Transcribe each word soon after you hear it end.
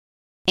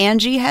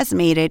Angie has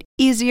made it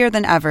easier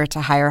than ever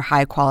to hire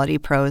high-quality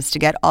pros to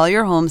get all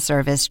your home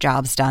service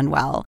jobs done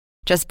well.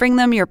 Just bring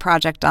them your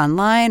project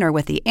online or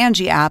with the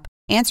Angie app,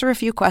 answer a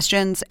few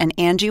questions, and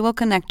Angie will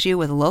connect you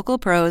with local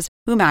pros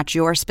who match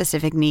your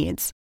specific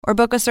needs. Or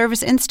book a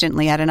service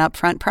instantly at an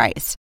upfront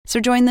price. So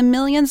join the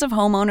millions of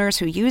homeowners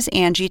who use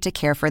Angie to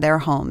care for their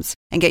homes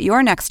and get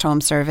your next home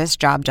service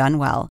job done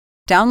well.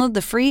 Download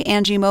the free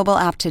Angie mobile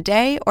app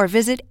today or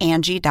visit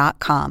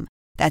Angie.com.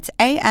 That's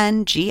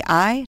ANGI.com.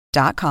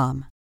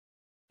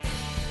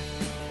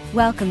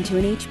 Welcome to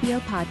an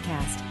HBO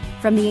podcast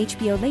from the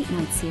HBO Late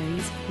Night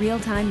series, Real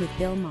Time with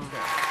Bill Maher.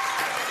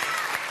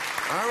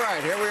 All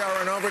right, here we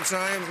are in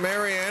overtime.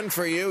 Marianne,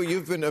 for you,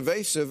 you've been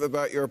evasive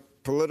about your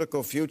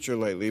political future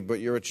lately, but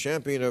you're a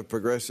champion of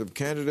progressive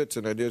candidates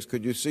and ideas.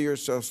 Could you see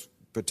yourself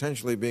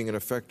potentially being an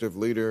effective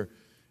leader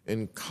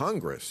in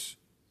Congress?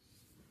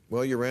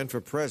 Well, you ran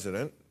for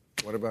president.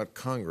 What about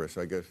Congress,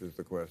 I guess, is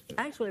the question.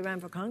 I actually ran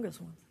for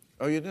Congress once.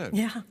 Oh, you did?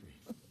 Yeah.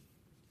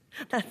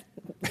 That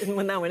didn't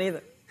win that one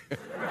either.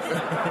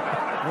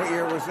 What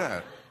year was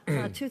that?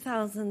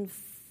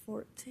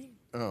 2014.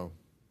 Oh,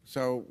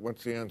 so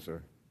what's the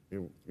answer? I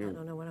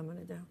don't know what I'm going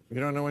to do. You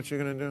don't know what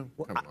you're going to do?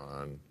 Come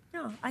on.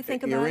 No, I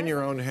think about it. You're in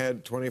your own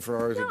head 24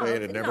 hours a day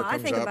and it never comes up? No, I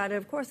think about it.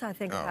 Of course I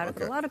think about it. Okay.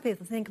 But a lot of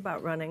people think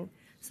about running.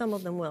 Some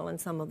of them will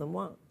and some of them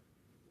won't.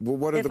 Well,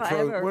 what are if the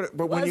pros? I ever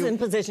was in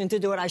position to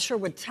do it, I sure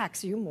would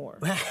tax you more.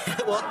 Well,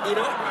 you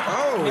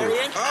know,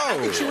 Marianne, I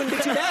think she wouldn't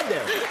be too bad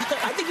there.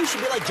 I think you should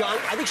be like John.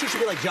 I think she should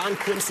be like John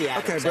Quincy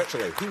Adams.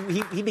 Actually,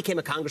 he became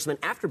a congressman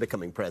after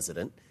becoming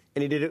president,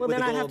 and he did it with the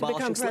goal of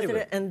abolishing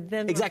slavery. And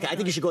then exactly. I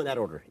think you should go in that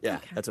order. Yeah,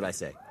 okay. That's what I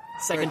say.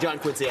 Second, John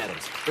Quincy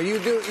Adams. But you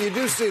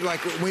do see,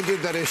 like we did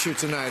that issue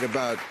tonight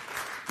about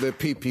the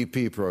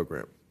PPP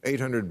program,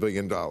 $800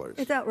 billion.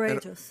 It's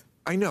outrageous.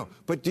 I know,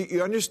 but do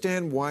you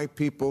understand why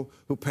people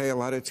who pay a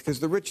lot of,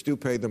 because the rich do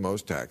pay the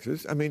most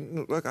taxes. I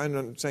mean, look, I'm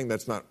not saying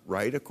that's not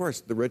right. Of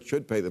course, the rich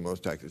should pay the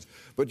most taxes.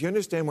 But do you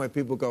understand why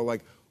people go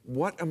like,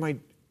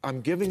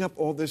 I'm giving up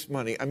all this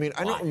money. I mean,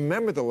 I don't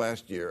remember the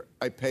last year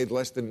I paid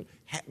less than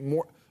half.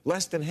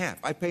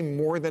 I pay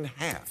more than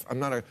half. I'm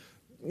not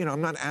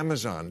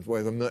Amazon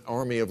with an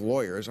army of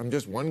lawyers. I'm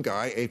just one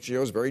guy.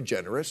 HGO is very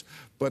generous.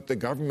 But the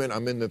government,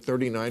 I'm in the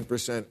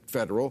 39%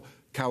 federal.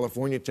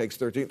 California takes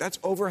 13. That's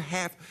over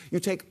half. You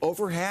take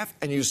over half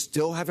and you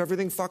still have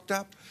everything fucked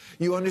up?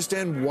 You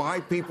understand why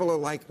people are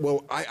like,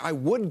 well, I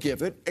would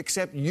give it,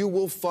 except you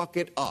will fuck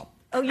it up.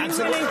 Oh, you really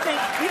think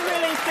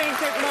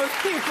that most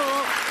people...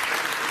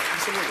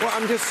 Well,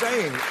 I'm just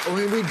saying,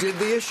 we did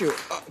the issue.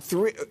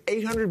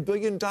 $800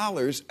 billion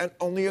and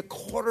only a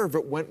quarter of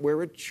it went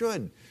where it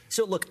should.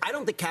 So, look, I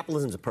don't think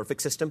capitalism is a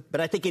perfect system, but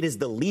I think it is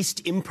the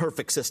least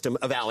imperfect system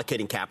of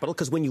allocating capital,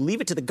 because when you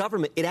leave it to the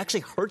government, it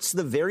actually hurts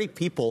the very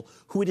people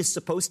who it is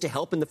supposed to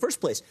help in the first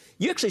place.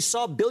 You actually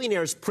saw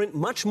billionaires print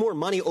much more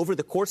money over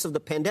the course of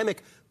the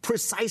pandemic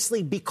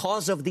precisely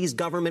because of these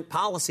government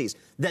policies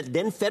that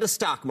then fed a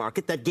stock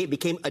market that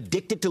became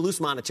addicted to loose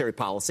monetary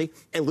policy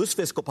and loose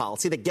fiscal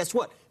policy that, guess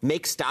what,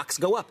 makes stocks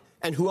go up.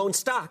 And who owns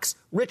stocks?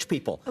 Rich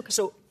people. Okay.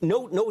 So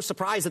no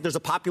surprise that there's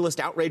a populist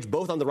outrage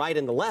both on the right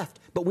and the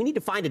left. But we need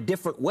to find a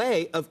different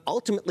way of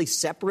ultimately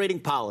separating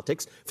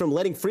politics from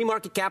letting free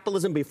market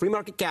capitalism be free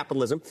market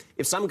capitalism.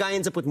 If some guy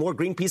ends up with more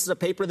green pieces of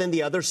paper than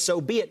the other, so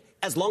be it,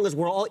 as long as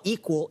we're all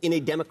equal in a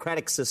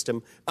democratic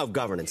system of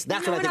governance.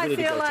 That's what I think we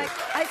need to go to.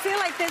 I feel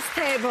like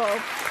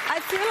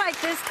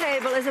this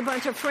table is a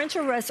bunch of French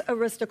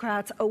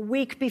aristocrats a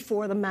week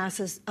before the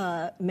masses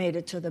made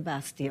it to the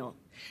Bastille.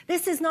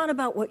 This is not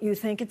about what you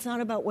think. It's not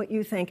about what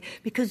you think,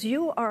 because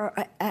you are,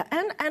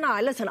 and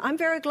I, listen, I'm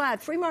very glad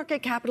free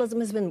market capitalism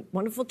has been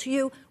wonderful to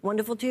you.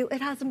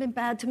 It hasn't been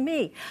bad to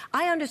me.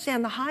 I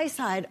understand the high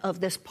side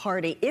of this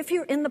party. If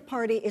you're in the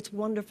party, it's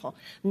wonderful.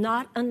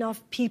 Not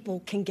enough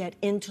people can get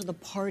into the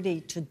party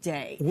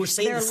today. We're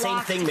saying the same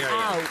thing,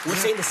 Marianne. We're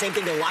saying the same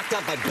thing. They're locked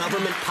out by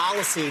government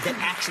policy that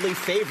actually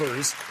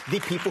favors the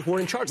people who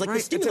are in charge, like the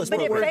stimulus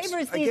programs.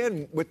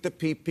 Again, with the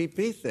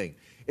PPP thing.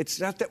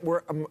 It's not that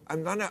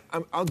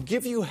I'll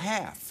give you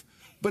half,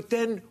 but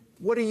then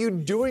what are you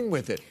doing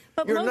with it?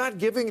 You're not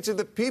giving it to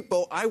the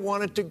people I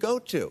want it to go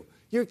to.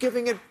 You're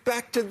giving it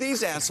back to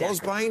these assholes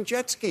buying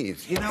jet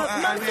skis. You know,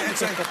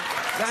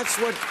 that's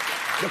what...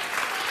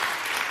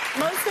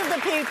 Most of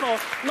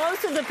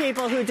the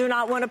people who do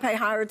not want to pay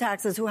higher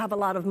taxes, who have a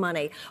lot of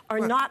money,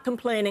 are not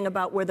complaining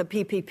about where the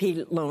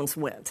PPP loans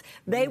went.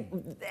 They,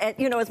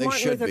 as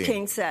Martin Luther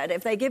King said,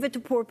 if they give it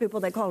to poor people,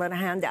 they call it a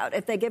handout.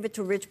 If they give it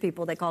to rich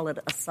people, they call it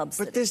a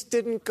subsidy. But this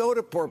didn't go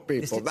to poor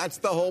people. That's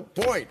the whole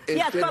point.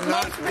 It did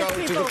not go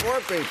to the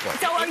poor people.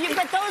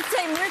 But those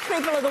same rich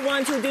people are the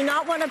ones who do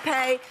not want to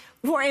pay,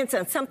 for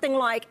instance, something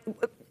like...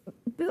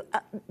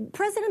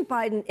 President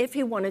Biden, if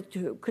he wanted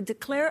to, could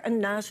declare a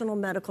national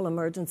medical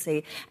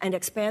emergency and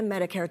expand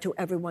Medicare to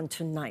everyone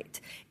tonight.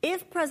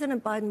 If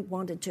President Biden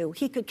wanted to,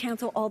 he could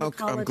cancel all the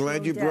college I'm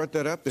glad you brought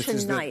that up. This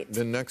tonight. is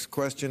the next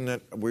question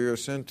that we are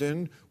sent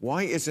in.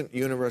 Why isn't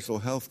universal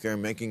health care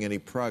making any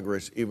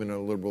progress even in a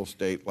liberal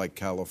state like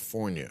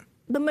California?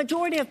 The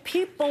majority of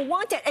people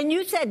want it. And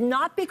you said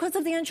not because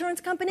of the insurance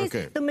companies.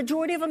 Okay. The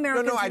majority of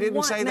Americans No, I didn't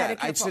want say that.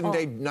 Medicare I for said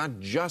all. not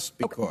just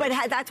because. But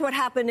that's what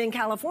happened in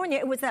California.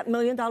 It was that $1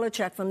 million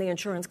check from the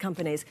insurance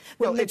companies.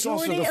 Well, it's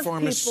also the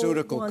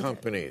pharmaceutical companies.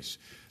 companies.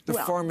 The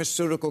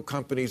pharmaceutical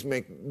companies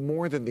make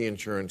more than the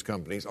insurance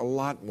companies, a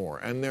lot more.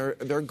 And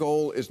their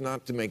goal is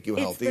not to make you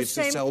healthy. It's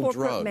to sell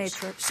drugs.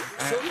 Matrix. So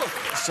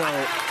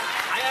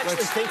I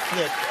actually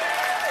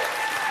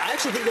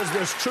think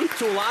there's truth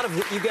to a lot of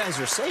what you guys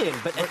are saying,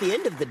 but at the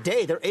end of the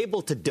day, they're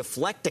able to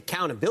deflect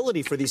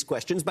accountability for these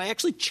questions by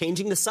actually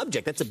changing the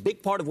subject. That's a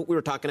big part of what we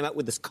were talking about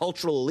with this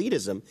cultural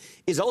elitism,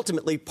 is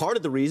ultimately part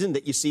of the reason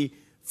that you see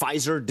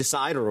Pfizer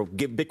decide, or a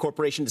big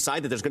corporation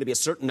decide, that there's going to be a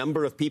certain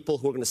number of people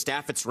who are going to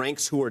staff its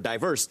ranks who are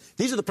diverse.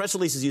 These are the press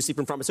releases you see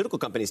from pharmaceutical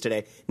companies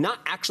today, not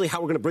actually how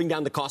we're going to bring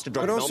down the cost of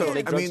drug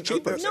development and make drugs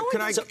cheaper. Can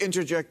I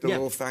interject a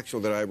little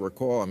factual that I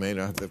recall? I may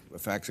not have the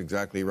facts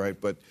exactly right,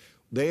 but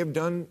they have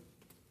done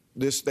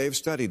this. They've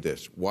studied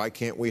this. Why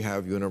can't we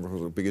have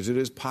universal? Because it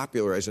is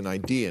popular as an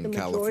idea in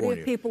California. The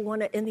majority of people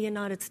want it in the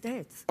United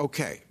States.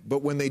 Okay,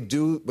 but when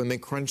they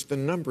crunch the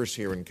numbers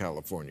here in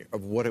California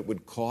of what it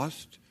would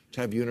cost to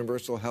have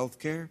universal health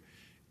care,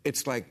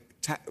 it's like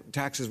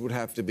taxes would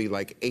have to be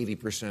like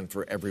 80%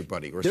 for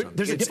everybody or something.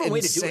 There's a different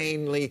way to do it.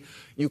 Insanely,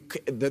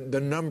 the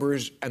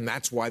numbers, and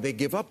that's why they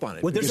give up on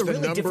it. Well, because the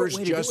numbers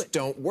just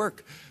don't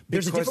work.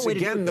 There's a because, different way to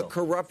do again, it, the though.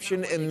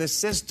 corruption in the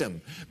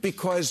system.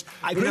 Because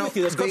I agree with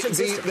you. There's corruption in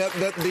the system.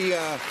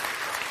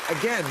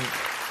 Again,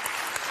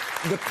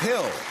 the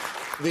pill,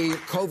 the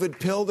COVID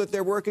pill that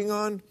they're working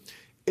on,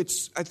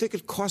 I think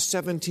it costs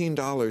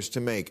 $17 to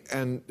make,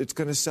 and it's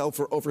going to sell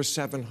for over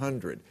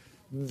 $700.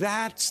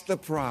 That's the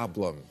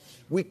problem.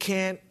 We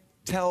can't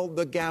tell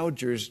the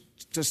gougers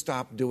to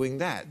stop doing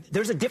that.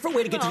 There's a different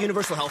way to get to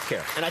universal health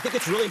care, and I think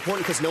it's really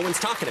important because no one's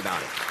talking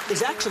about it,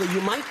 is actually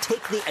you might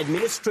take the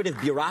administrative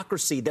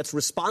bureaucracy that's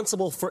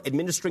responsible for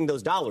administering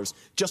those dollars,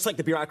 just like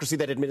the bureaucracy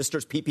that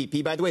administers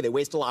PPP, by the way, they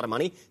waste a lot of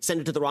money, send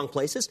it to the wrong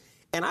places,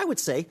 and I would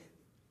say,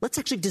 let's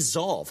actually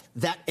dissolve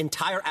that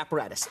entire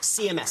apparatus,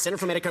 CMS, Center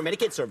for Medicare and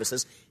Medicaid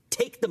Services,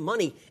 take the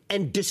money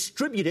and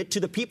distribute it to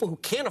the people who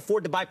can't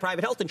afford to buy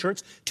private health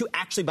insurance to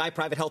actually buy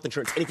private health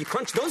insurance. And if you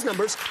crunch those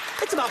numbers,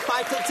 it's about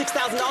 $5,000 to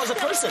 $6,000 a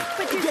person.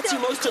 It gets you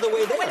most of the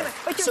way there.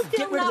 So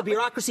get rid of the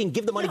bureaucracy and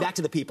give the money back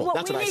to the people.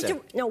 That's what I say.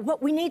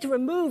 What we need to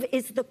remove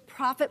is the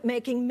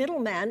profit-making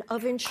middleman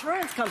of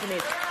insurance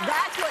companies.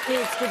 That's what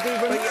needs to be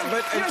removed.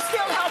 But you're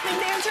still helping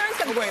the insurance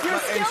companies.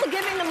 You're still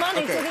giving the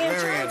money to the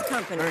insurance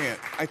companies. Marianne,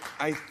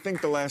 I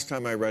think the last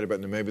time I read about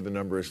it, and maybe the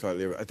number is slightly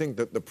different, I think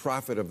that the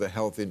profit of the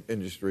health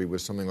industry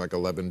was something like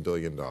 $11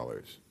 billion,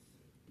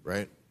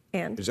 right?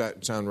 And? Does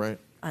that sound right?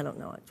 I don't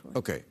know, actually.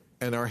 Okay.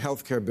 And our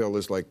health care bill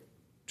is like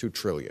 $2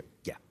 trillion.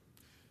 Yeah.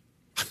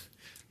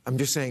 I'm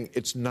just saying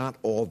it's not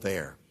all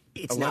there.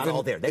 It's not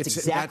all there. That's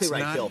exactly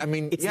right, Bill. I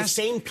mean, it's the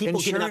same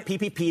people giving up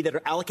PPP that are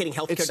allocating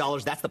health care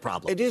dollars. That's the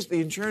problem. It is.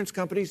 The insurance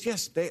companies,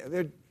 yes,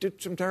 they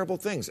did some terrible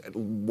things.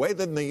 Way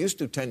than they used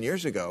to 10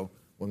 years ago.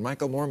 When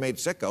Michael Moore made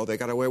Sicko, they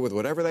got away with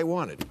whatever they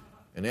wanted.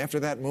 And after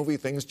that movie,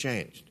 things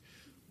changed.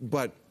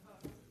 But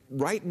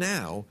right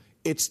now,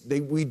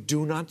 we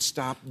do not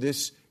stop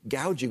this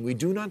gouging. We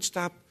do not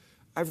stop.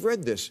 I've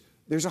read this.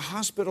 There's a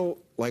hospital,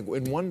 like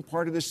in one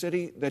part of the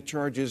city, that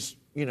charges,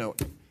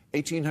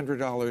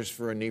 $1,800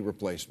 for a knee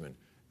replacement.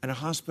 And a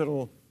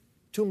hospital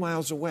 2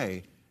 miles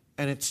away,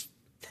 and it's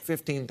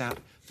 $15,000.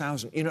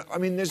 I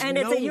mean, there's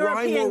no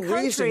rhyme or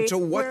reason to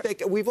what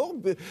we've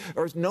all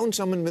known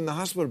someone been in the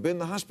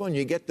hospital, and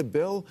you get the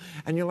bill,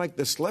 and you're like,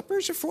 the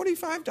slippers are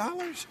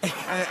 $45?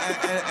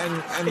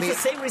 and it's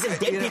the same reason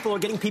dead people are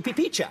getting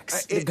PPP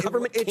checks. The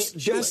government can't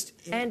do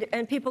it.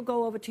 And people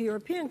go over to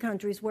European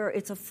countries where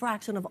it's a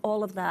fraction of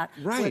all of that,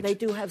 right, where they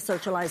do have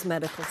socialized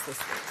medical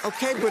systems.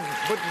 Okay, but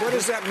what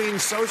does that mean,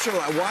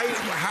 socialized?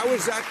 How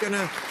is that going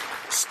to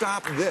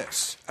stop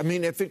this? I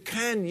mean, if it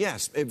can,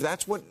 yes. If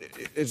that's what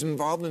is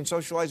involved in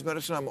socialized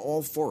medicine, I'm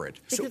all for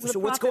it. So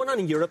what's going on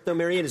in Europe, though,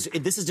 Marianne, is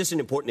this is just an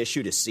important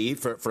issue to see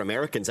for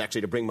Americans,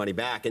 actually, to bring money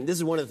back. And this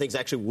is one of the things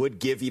actually would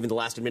give even the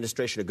last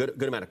administration a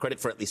good amount of credit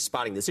for at least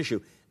spotting this issue.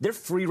 They're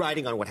free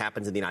riding on what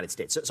happens in the United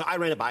States. So I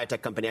ran a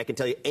biotech company. I can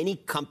tell you any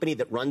company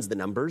that runs the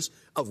numbers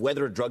of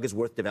whether a drug is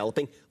worth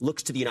developing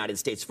looks to the United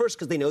States first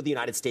because they know the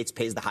United States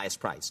pays the highest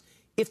price.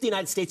 If the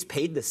United States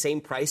paid the same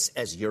price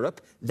as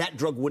Europe, that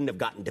drug wouldn't have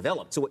gotten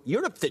developed. So what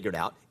Europe figured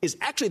out is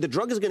actually the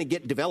drug is going to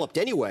get developed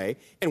anyway,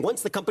 and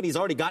once the company's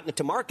already gotten it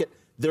to market,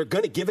 they're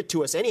going to give it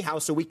to us anyhow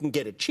so we can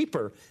get it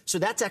cheaper. So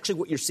that's actually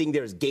what you're seeing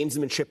there is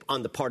gamesmanship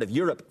on the part of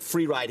Europe,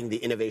 free-riding the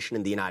innovation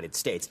in the United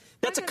States.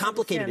 That's a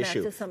complicated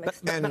issue.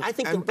 But I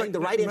think the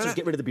right answer is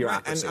get rid of the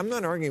bureaucracy. And I'm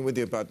not arguing with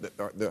you about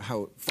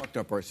how fucked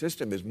up our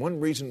system is. One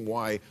reason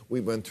why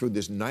we went through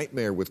this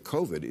nightmare with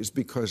COVID is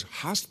because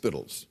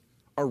hospitals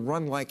are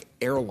run like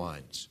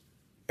airlines.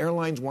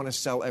 Airlines want to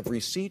sell every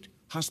seat.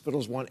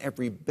 Hospitals want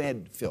every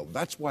bed filled.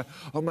 That's why,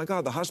 oh my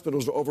God, the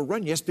hospitals are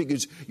overrun. Yes,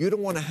 because you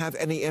don't want to have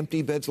any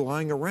empty beds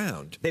lying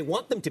around. They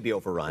want them to be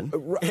overrun.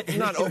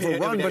 Not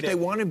overrun, but they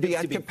want to be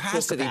at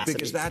capacity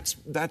because that's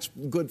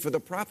good for the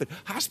profit.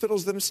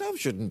 Hospitals themselves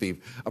shouldn't be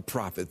a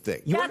profit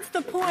thing. That's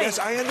the point. Yes,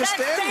 I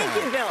understand that.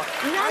 Thank you,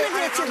 Bill. None of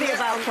it should be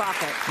about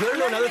profit.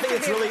 No, another thing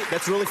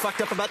that's really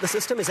fucked up about the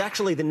system is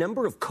actually the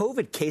number of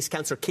COVID case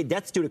counts or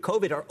deaths due to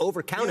COVID are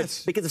overcounted.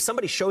 Yes. Because if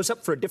somebody shows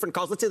up for a different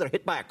cause, let's say they're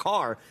hit by a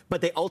car,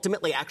 but they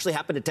ultimately actually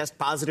happen to test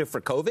positive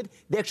for COVID,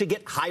 they actually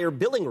get higher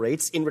billing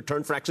rates in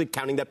return for actually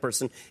counting that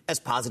person as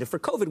positive for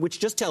COVID, which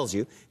just tells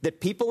you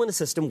that people in a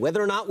system,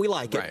 whether or not we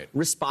like it,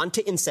 respond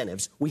to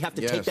incentives. We have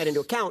to take that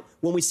into account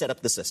when we set up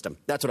the system.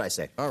 That's what I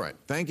say. All right.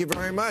 Thank you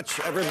very much,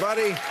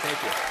 everybody.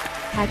 Thank you.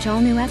 Catch all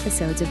new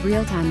episodes of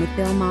Real Time with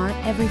Bill Maher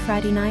every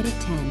Friday night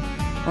at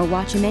 10, or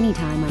watch him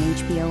anytime on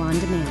HBO On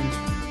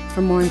Demand.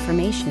 For more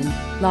information,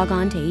 log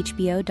on to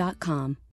HBO.com.